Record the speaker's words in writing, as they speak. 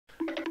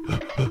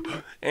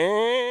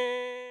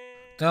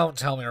Don't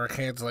tell me we're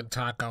canceling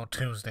Taco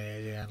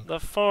Tuesday again. The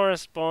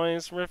Forest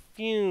Boys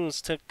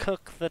refuse to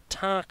cook the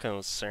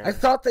tacos, sir. I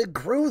thought they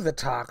grew the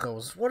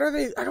tacos. What are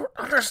they? I don't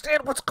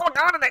understand what's going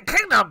on in that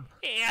kingdom.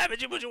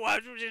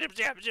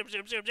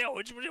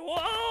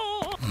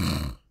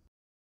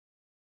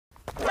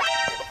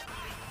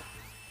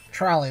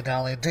 Trolley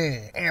Dolly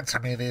D, answer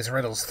me these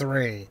riddles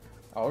 3.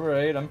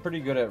 Alright, I'm pretty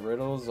good at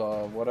riddles.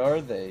 What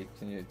are they?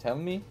 Can you tell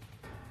me?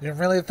 You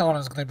really thought it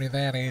was going to be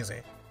that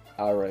easy?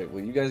 Alright,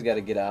 well you guys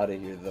gotta get out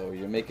of here though.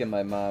 You're making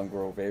my mom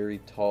grow very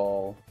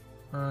tall.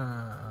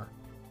 I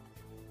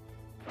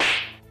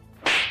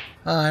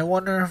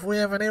wonder if we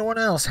have anyone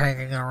else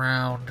hanging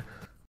around.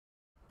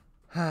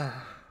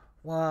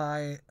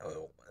 Why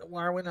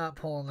are we not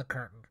pulling the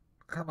curtain?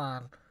 Come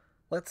on.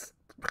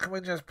 Can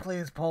we just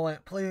please pull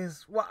it?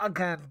 Please?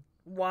 Again,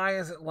 why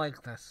is it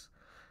like this?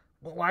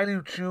 Why do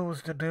you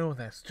choose to do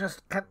this?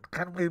 Just,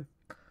 can we...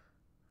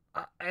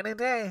 any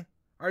day,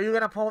 are you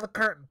gonna pull the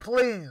curtain?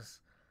 Please!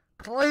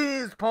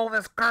 Please pull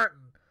this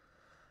curtain!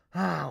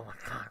 Oh my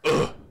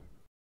god.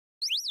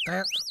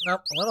 Nope, a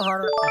little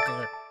harder. Okay,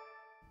 good.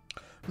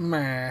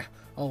 Meh.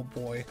 Oh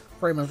boy.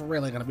 Raymond's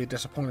really gonna be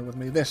disappointed with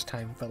me this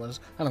time, fellas.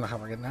 I don't know how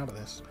we're getting out of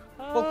this.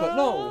 Polka,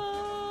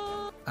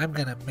 no! I'm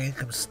gonna make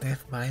him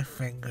sniff my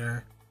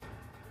finger.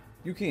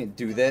 You can't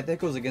do that. That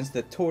goes against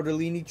the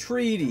Tortellini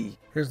Treaty.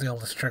 Here's the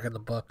oldest trick in the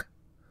book.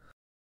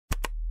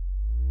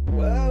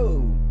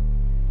 Whoa!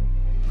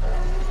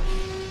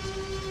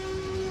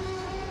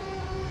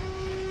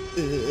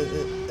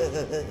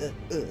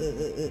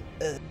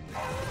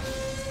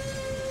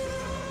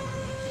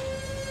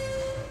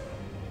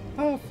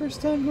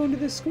 First time going to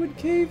the Squid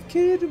Cave,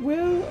 kid?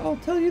 Well, I'll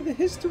tell you the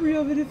history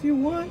of it if you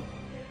want.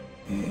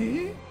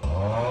 The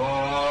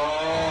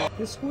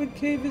Squid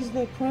Cave is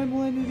the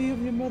primal entity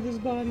of your mother's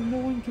body. No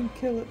one can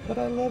kill it, but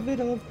I love it.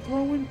 I love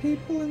throwing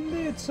people in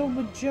there. It's so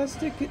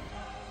majestic.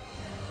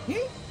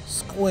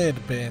 Squid,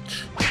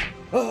 bitch.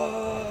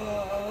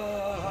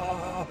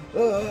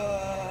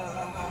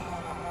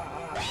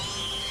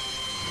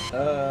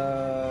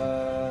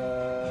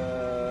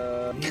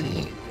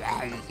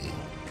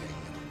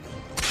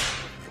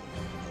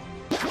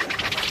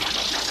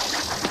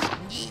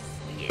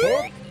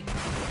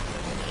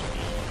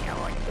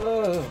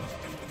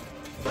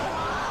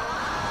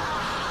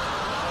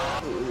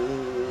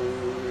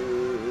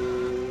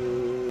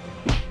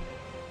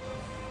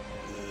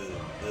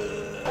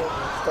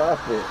 Stop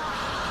it.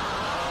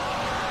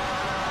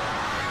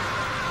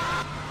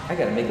 I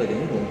gotta make like a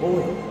little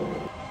boy.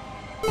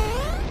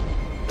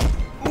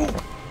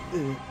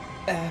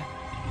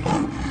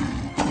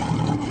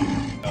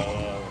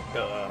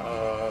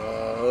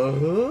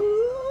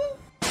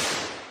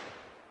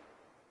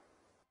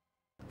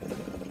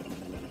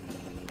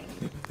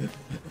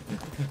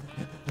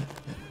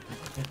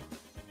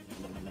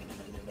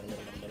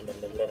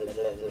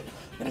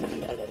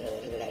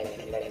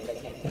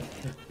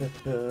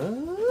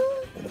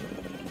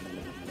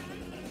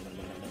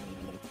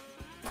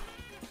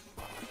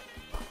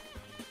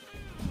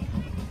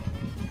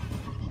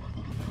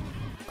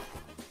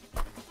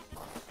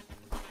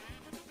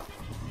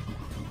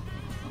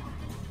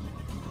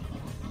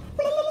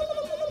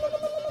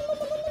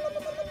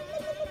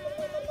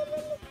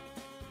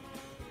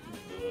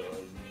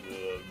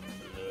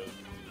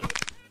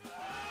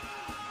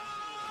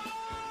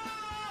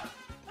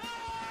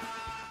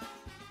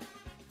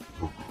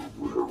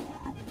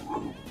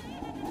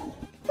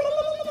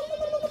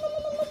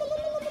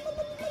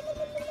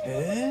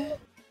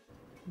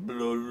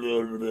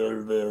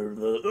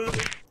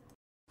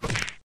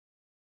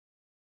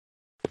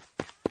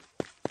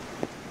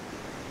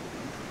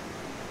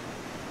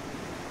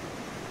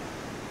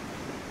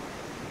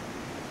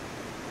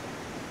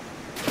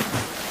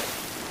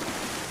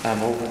 I'm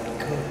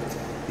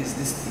overcooked. Is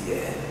this the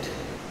end?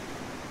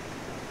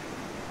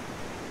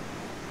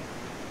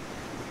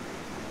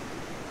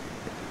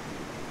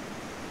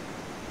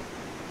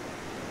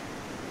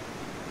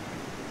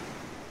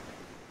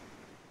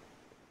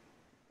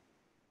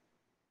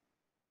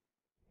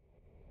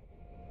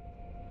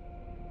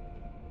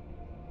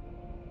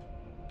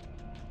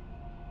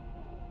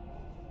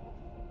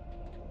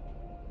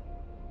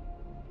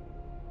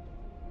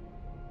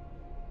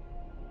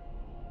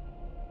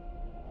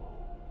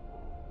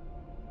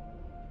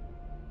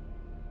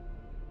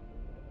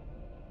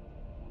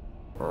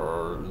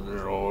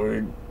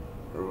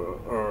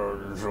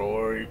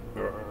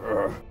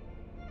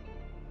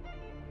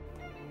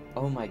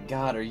 Oh my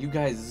god, are you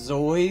guys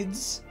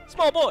Zoids?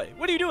 Small boy,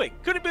 what are you doing?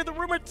 Could it be the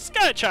rumored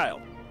Sky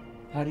Child?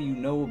 How do you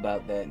know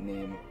about that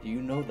name? Do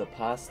you know the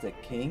Pasta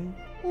King?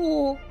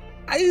 Oh,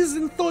 I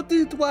isn't thought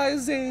it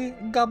was a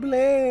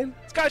goblin.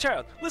 Sky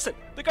Child, listen,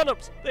 the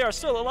Gundams, they are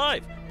still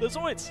alive. The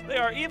Zoids, they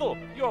are evil.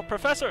 Your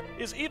professor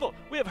is evil.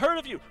 We have heard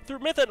of you through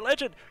myth and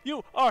legend.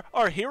 You are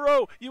our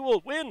hero. You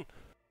will win.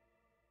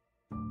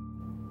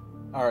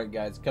 Alright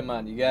guys, come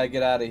on, you gotta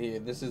get out of here.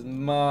 This is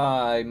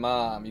my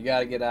mom. You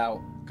gotta get out.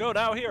 Go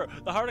now here.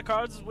 The heart of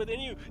cards is within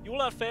you. You will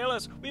not fail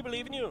us. We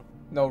believe in you.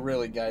 No,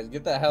 really guys,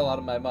 get the hell out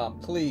of my mom,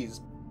 please.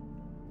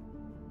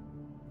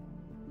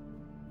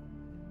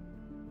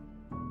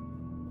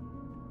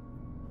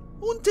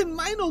 Und in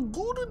meiner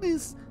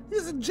goodness,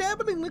 he's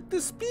jabbering like the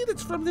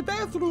spirits from the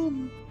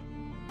bathroom.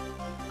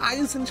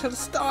 Eisen shall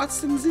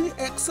start in the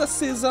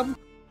exorcism.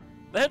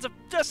 The heads of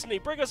destiny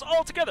bring us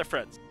all together,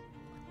 friends.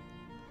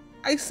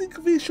 I think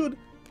we should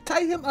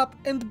tie him up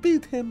and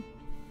beat him.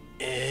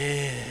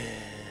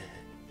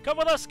 Come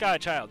with us, Sky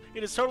Child.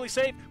 It is totally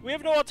safe. We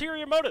have no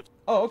ulterior motive.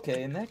 Oh,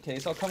 okay. In that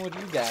case, I'll come with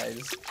you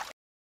guys.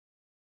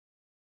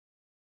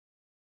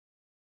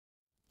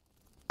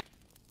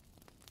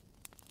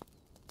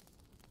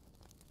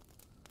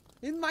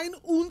 In mine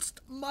ownst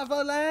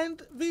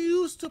motherland, we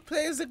used to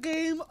play the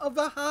game of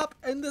the hop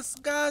and the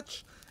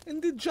scotch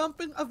and the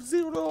jumping of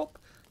the rope.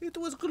 It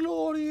was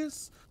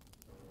glorious.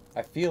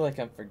 I feel like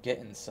I'm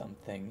forgetting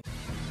something.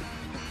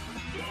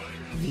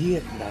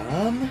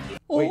 Vietnam?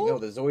 Wait, no,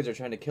 the Zoids are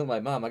trying to kill my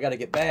mom. I gotta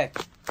get back.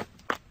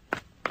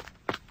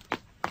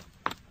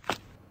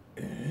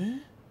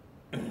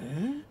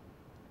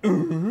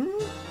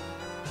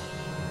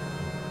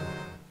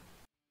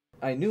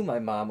 I knew my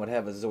mom would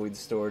have a Zoid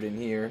stored in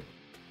here.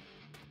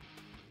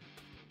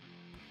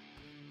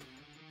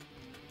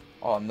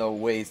 Oh, no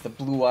way, it's the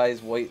Blue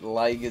Eyes White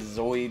Liga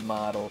Zoid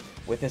model.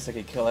 With this, I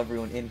could kill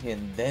everyone in here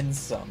and then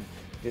some.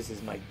 This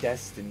is my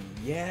destiny,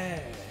 yeah!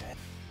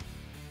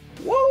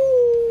 Woo!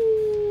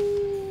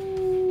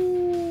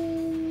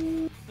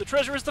 The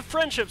treasure is the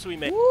friendships we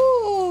make.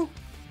 Woo!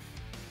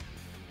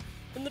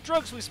 And the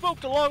drugs we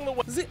smoked along the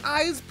way. The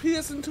eyes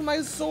pierce into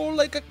my soul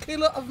like a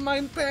killer of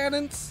mine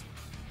parents.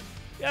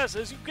 Yes,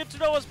 as you get to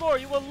know us more,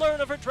 you will learn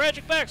of her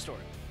tragic backstory.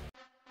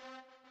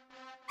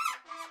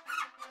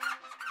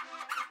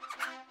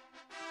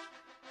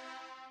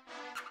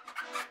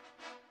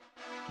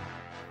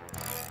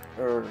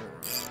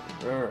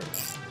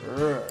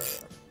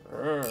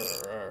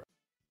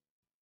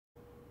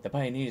 The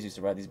pioneers used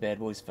to ride these bad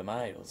boys for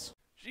miles.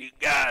 She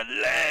got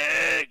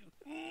leg.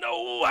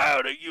 Know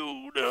how to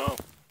use them.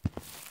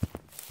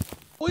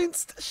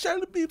 Winst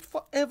shall be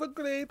forever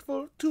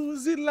grateful to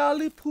the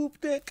lollipop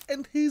deck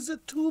and his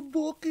two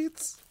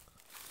buckets.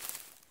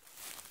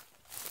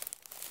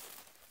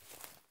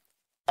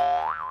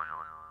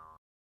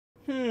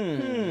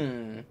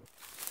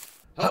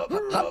 I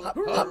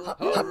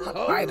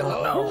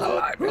don't know how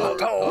I will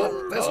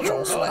go. This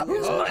troll sweat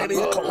is mighty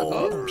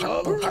cold. Boom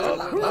shaka boom shaka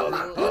la la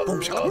la.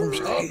 Boom shaka boom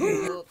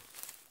shaka.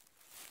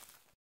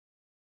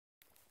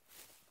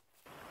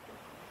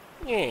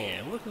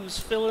 Yeah, look who's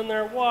filling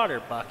their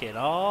water bucket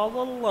all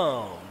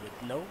alone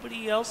with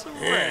nobody else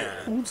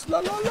around. Oops la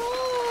la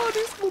la,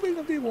 this moving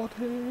of the water.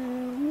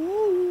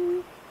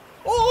 Whoa.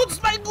 Oh,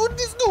 it's my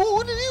goodness, no,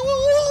 oh,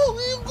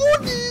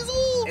 goodness,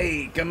 oh.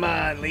 Hey, come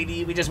on,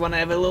 lady. We just want to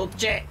have a little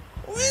chat.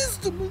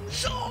 Wisdom and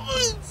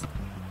shines.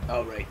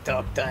 Alright,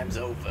 talk time's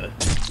over.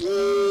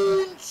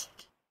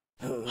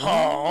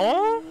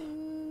 Huh?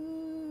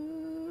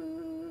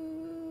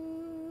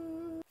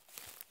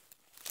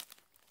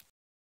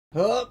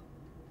 Hup!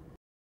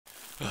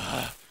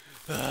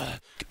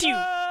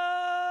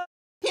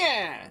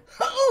 Yeah!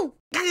 Oh!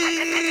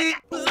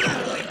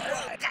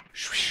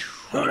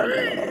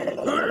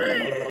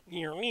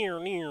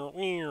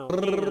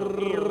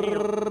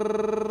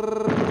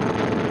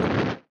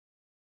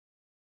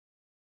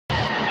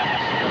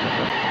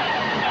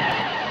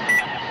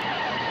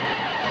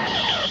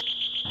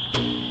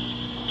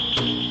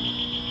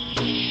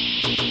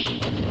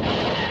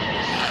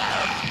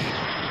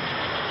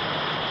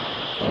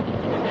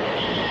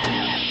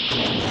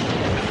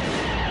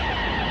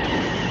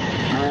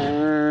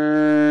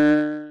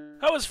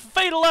 How has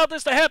fate allowed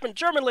this to happen?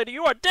 German lady,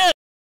 you are dead!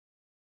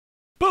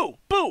 Boo!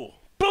 Boo!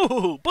 Boo!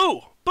 Boo!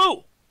 Boo!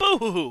 Boo!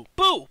 Boo!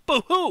 Boo!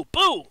 Boo!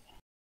 Boo!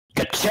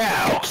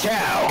 Ka-chow!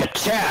 Chow!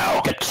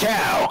 Ka-chow!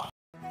 Ka-chow!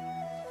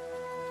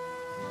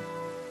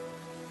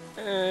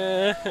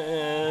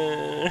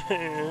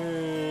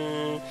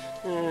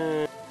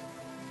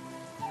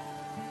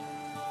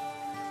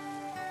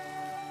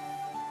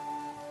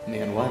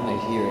 Man, why am I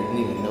here? I didn't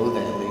even know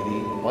that lady.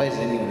 Why is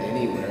anyone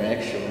anywhere,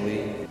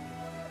 actually?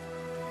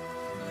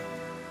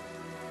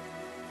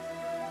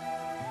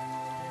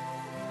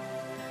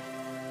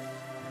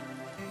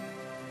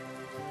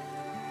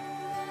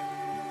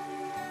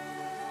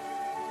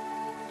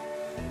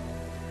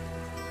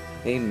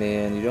 Hey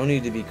man, you don't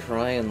need to be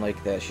crying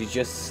like that. She's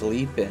just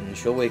sleeping.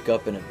 She'll wake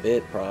up in a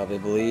bit,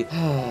 probably.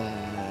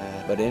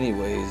 But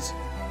anyways...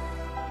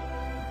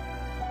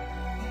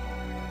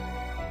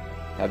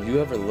 Have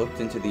you ever looked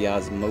into the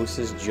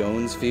Osmosis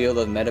Jones field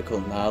of medical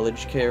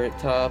knowledge, Carrot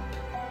Top?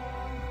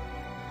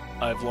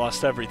 I've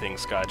lost everything,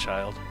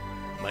 Skychild.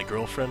 My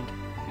girlfriend,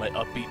 my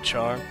upbeat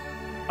charm.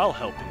 I'll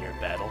help in your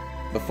battle.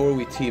 Before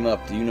we team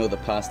up, do you know the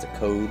pasta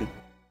code?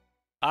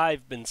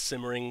 I've been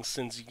simmering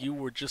since you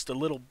were just a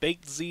little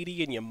baked ziti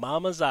in your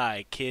mama's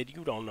eye, kid.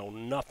 You don't know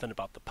nothing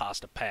about the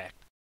pasta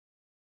pact.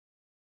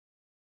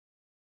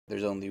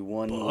 There's only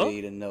one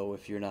way to know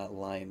if you're not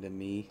lying to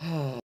me.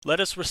 Let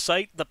us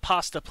recite the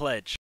pasta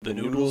pledge. The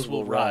noodles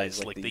will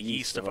rise like the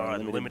yeast of our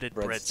unlimited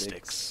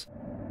breadsticks.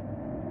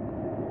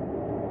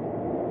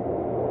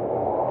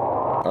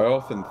 I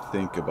often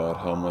think about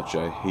how much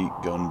I hate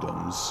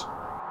Gundams.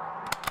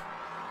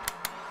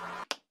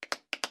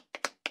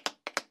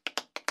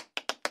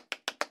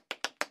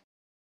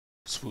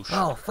 Swoosh.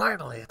 Oh,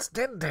 finally, it's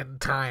din-din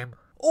time.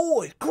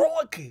 Oi,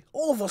 crikey!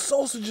 All of our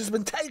sausage has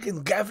been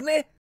taken,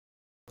 Gavney!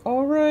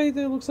 Alright,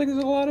 it looks like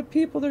there's a lot of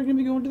people that are gonna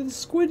be going to the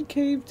Squid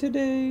Cave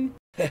today.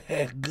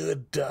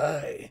 Good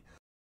day.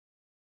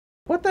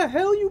 What the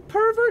hell, you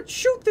pervert?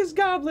 Shoot this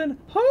goblin!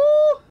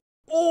 Huh?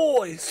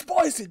 Oi,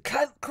 spicy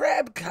cunt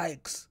crab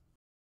cakes!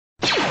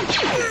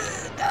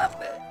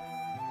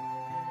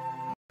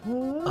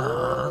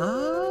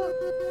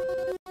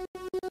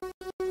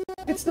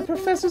 It's the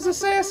professor's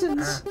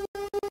assassins!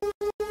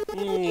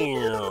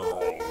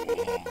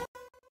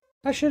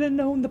 I should have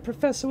known the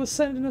professor was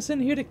sending us in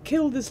here to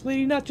kill this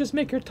lady, not just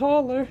make her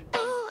taller.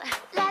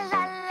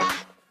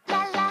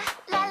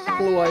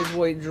 Blue-eyed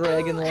white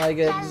dragon like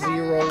at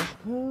 0.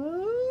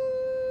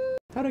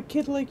 How'd a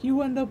kid like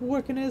you end up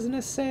working as an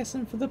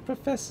assassin for the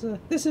professor?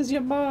 This is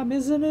your mom,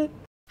 isn't it?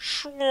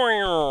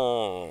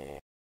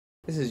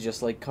 This is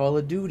just like Call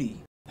of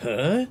Duty.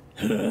 Huh?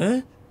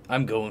 Huh?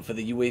 I'm going for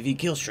the UAV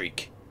kill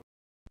streak.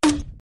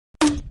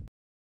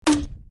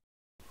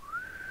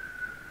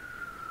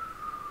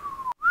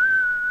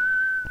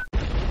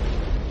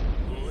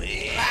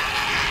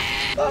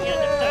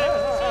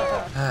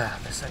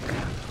 This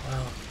again.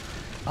 Well,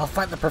 I'll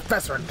find the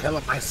professor and kill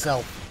him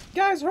myself.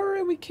 Guys,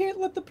 hurry! We can't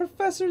let the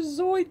professor's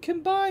Zoid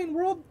combine!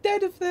 We're all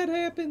dead if that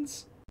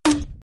happens!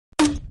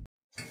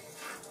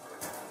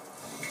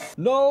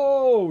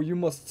 No! You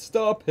must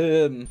stop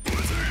him!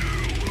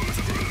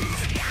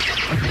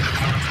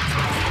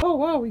 Oh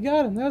wow, we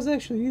got him. That was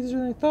actually easier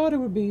than I thought it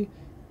would be.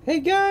 Hey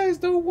guys,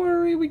 don't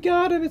worry, we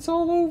got him. It's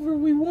all over.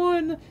 We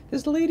won.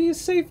 This lady is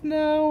safe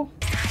now.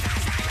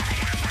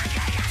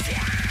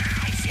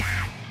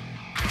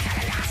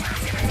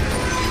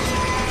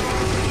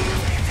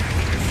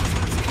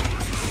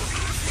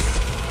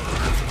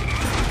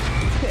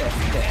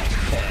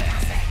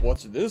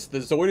 What's this? The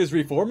Zoid is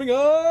reforming?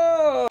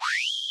 Ah!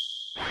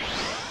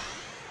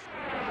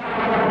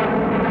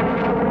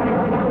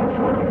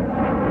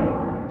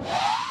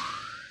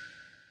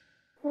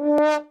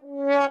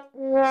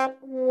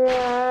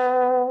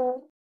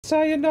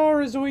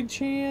 Sayonara,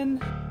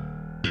 Zoid-chan.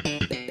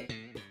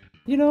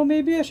 You know,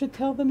 maybe I should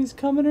tell them he's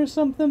coming or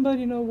something, but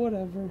you know,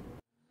 whatever.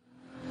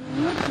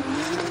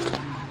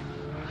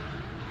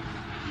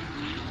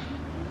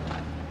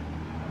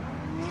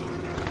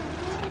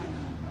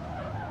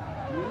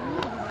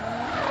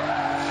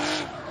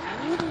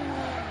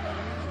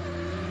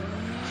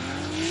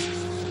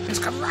 He's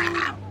coming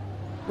around.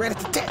 Ready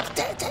to tap.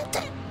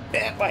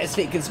 Why is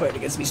fate conspired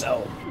against me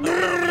so?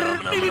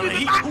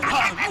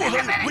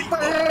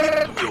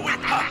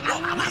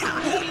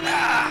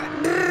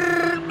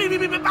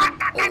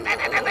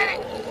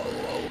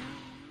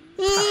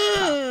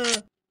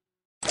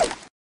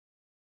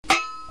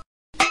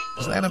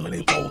 Is that a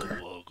mini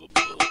boulder?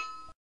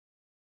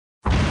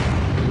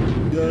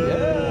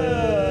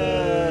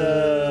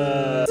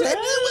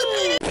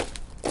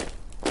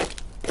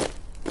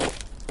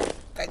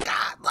 They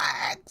got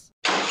legs!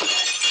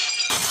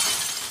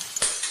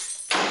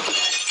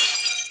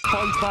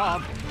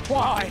 SpongeBob,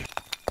 why?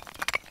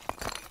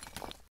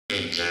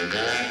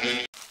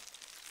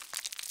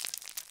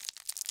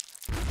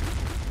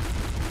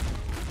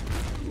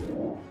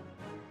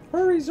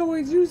 Hurry,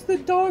 Zoids, use the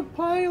dog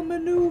pile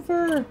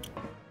maneuver!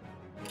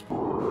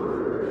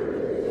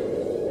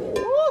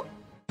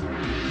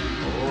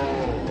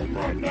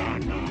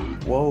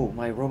 Whoa,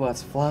 my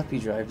robot's floppy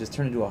drive just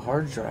turned into a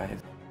hard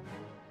drive.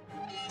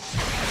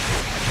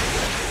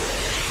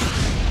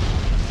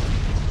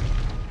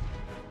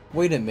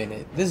 Wait a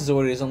minute, this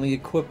Zoid is only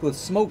equipped with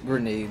smoke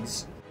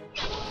grenades.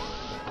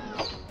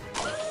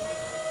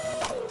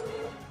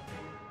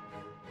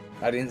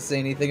 I didn't say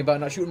anything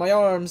about not shooting my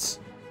arms.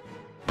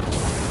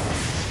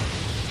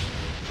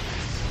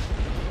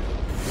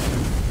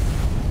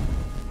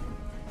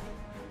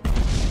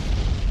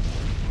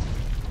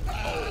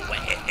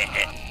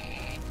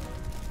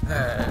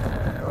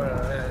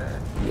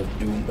 You have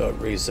doomed a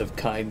race of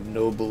kind,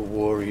 noble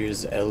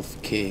warriors, Elf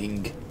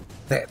King.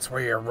 That's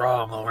where you're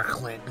wrong,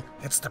 Orkling.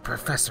 It's the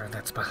professor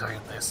that's behind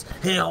this.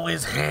 He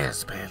always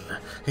has been.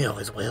 He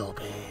always will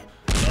be.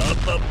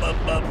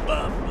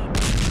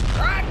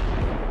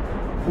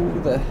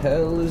 Who the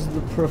hell is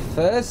the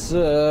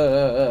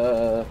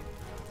professor?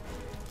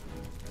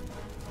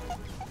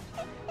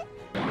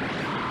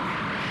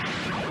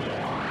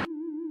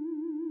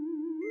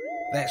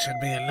 That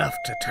should be enough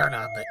to turn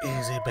on the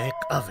easy bake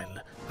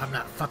oven. I'm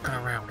not fucking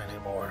around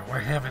anymore. We're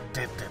having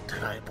din-din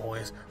tonight,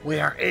 boys. We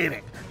are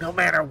eating, no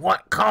matter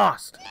what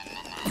cost.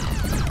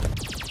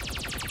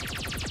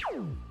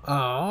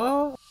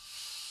 Aww.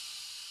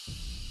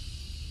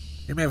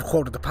 You may have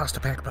quoted the pasta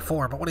pack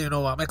before, but what do you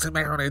know about mixing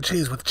macaroni and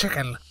cheese with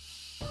chicken?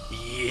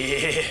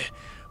 Yeah.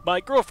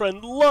 My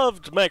girlfriend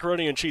loved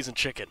macaroni and cheese and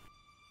chicken.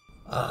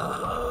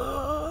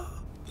 The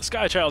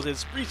Sky Child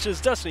has reached his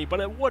destiny,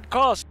 but at what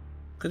cost?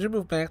 Could you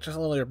move back just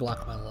a little? You're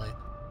blocking my light.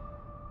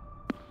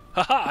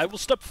 Haha, I will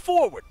step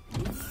forward.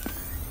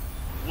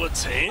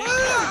 What's hand?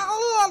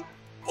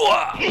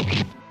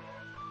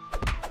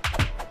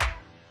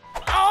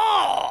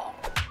 Oh!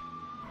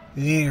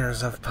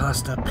 Years of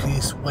pasta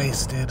piece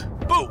wasted.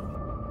 Boo!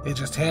 You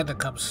just had to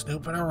come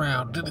snooping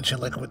around, didn't you,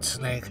 Liquid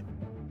Snake?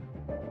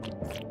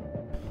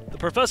 The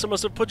professor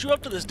must have put you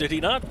up to this, did he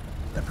not?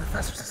 The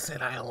professor's a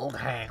senile old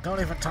hag. Don't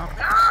even talk.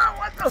 Ah,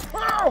 what the?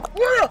 Oh,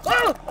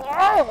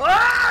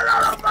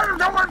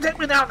 don't want to take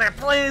me down there,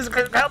 please.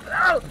 Help!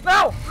 No!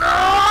 No!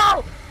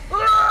 No!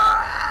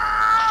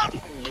 Ah!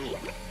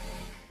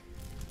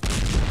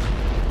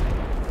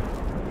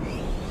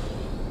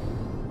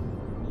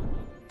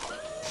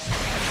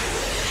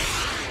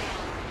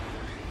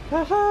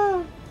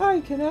 Haha!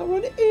 I can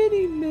outrun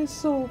any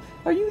missile!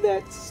 Are you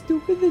that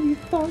stupid that you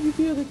thought you'd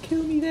be able to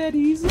kill me that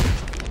easy?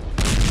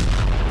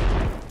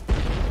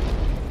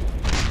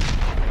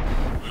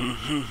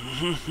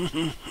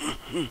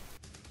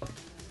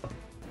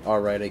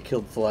 Alright, I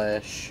killed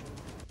Flash.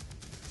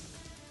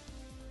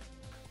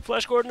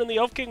 Flash Gordon and the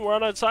Elf King were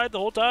on outside the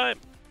whole time.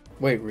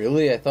 Wait,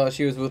 really? I thought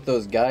she was with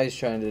those guys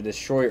trying to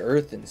destroy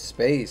Earth in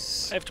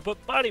space. I have to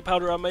put body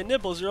powder on my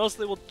nipples or else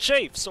they will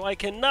chafe, so I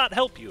cannot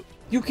help you.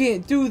 You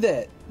can't do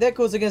that! That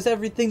goes against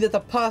everything that the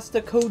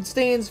pasta code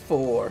stands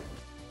for!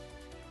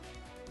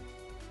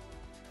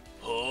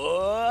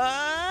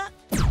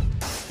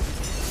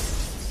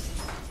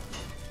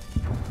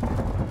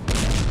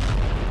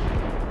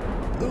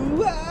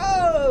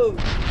 Whoa!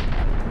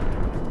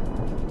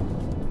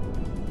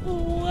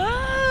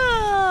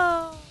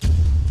 Wow!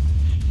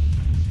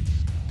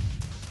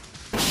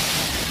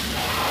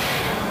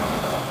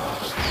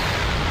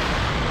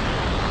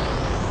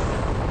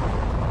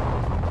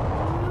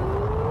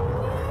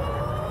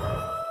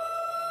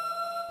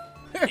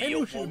 I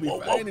knew she'd be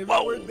fine if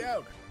it worked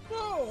out.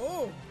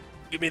 Oh.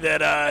 Give me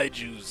that eye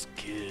juice,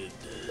 kid.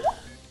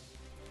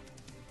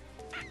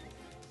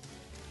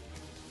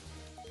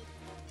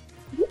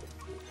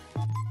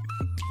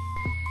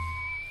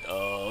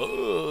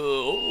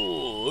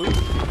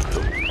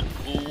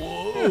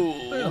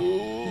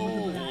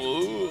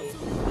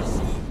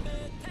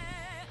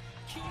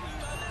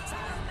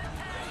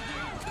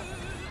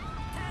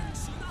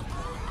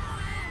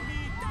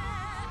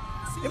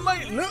 It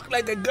might look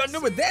like a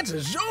Gundam, but that's a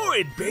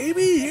Zoid,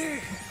 baby!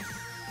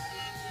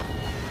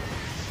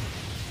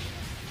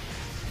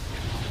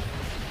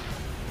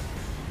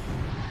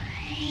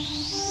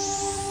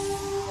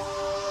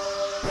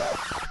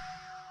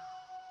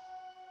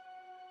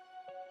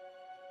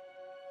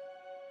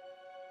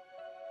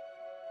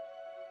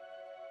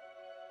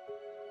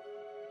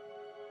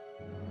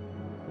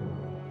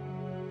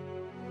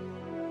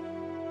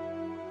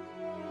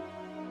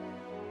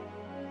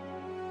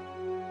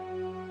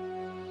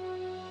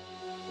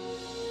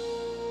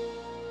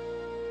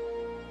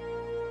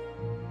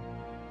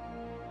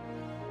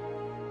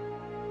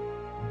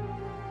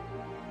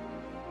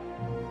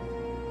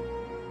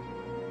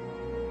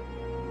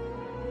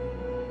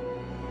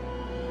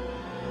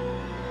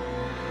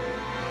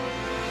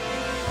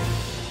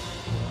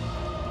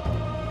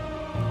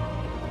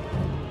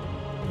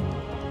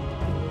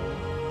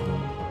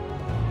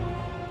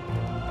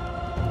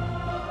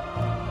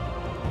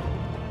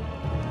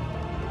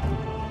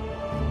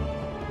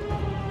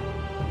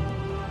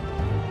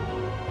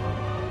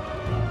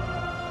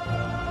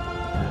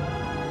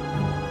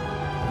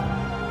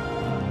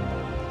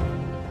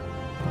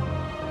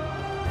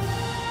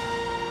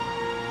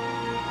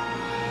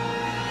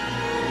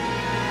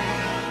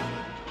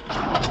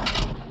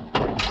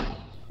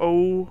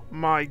 Oh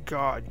my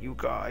god, you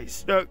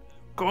guys. That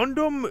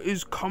Gundam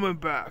is coming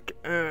back,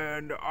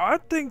 and I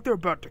think they're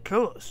about to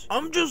kill us.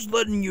 I'm just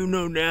letting you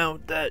know now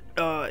that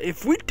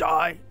if we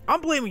die,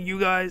 I'm blaming you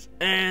guys,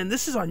 and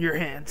this is on your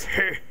hands.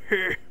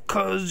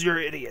 Cause you're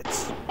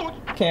idiots.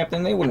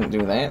 Captain, they wouldn't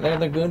do that. They're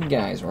the good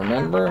guys,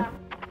 remember?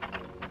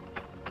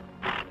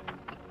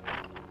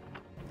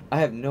 I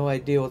have no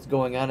idea what's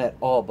going on at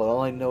all, but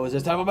all I know is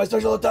it's time for my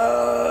special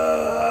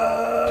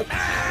attack!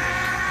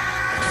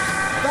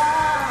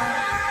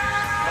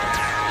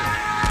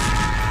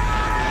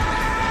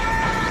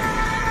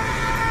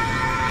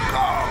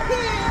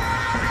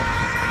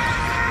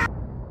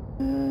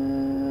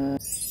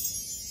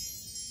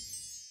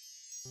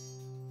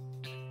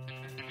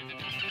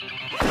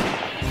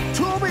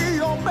 To be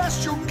your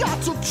best, you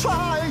got to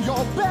try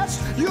your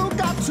best. You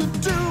got to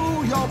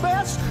do your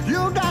best.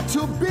 You got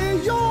to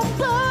be your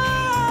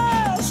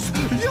best.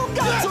 You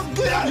got to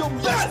give your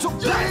best to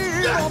be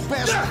your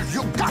best.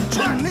 You got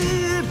to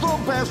need the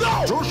best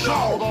to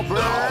show the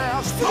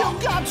best. You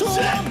got to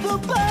want the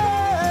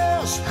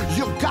best.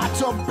 You got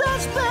to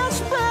best,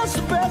 best,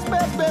 best, best,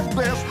 best, best,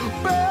 best,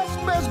 best,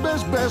 best,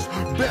 best, best,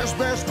 best,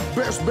 best,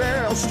 best,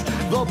 best,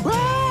 the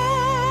best.